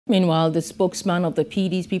Meanwhile, the spokesman of the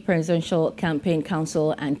PDP Presidential Campaign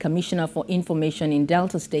Council and Commissioner for Information in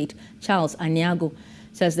Delta State, Charles Aniagwu,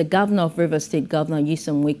 says the governor of Rivers State, Governor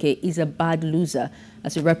Nyesom Wike, is a bad loser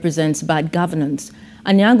as he represents bad governance.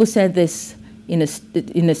 Aniagwu said this in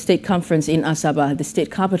a state conference in Asaba, the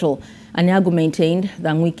state capital. Aniagwu maintained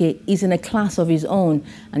that Wike is in a class of his own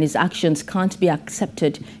and his actions can't be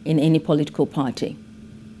accepted in any political party.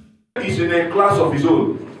 He's in a class of his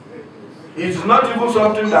own. It's not even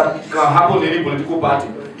something that can happen in any political party.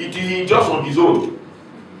 It is just on his own.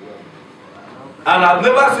 And I've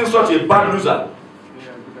never seen such a bad loser.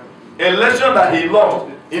 Election that he lost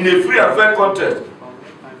in a free and fair contest.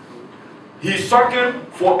 He's sucking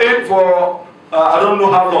for I don't know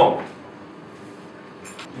how long.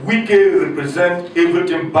 Wike represents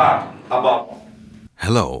everything bad about.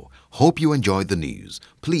 Hello, hope you enjoyed the news.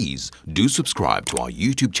 Please do subscribe to our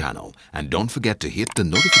YouTube channel and don't forget to hit the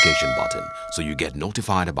notification button so you get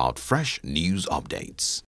notified about fresh news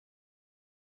updates.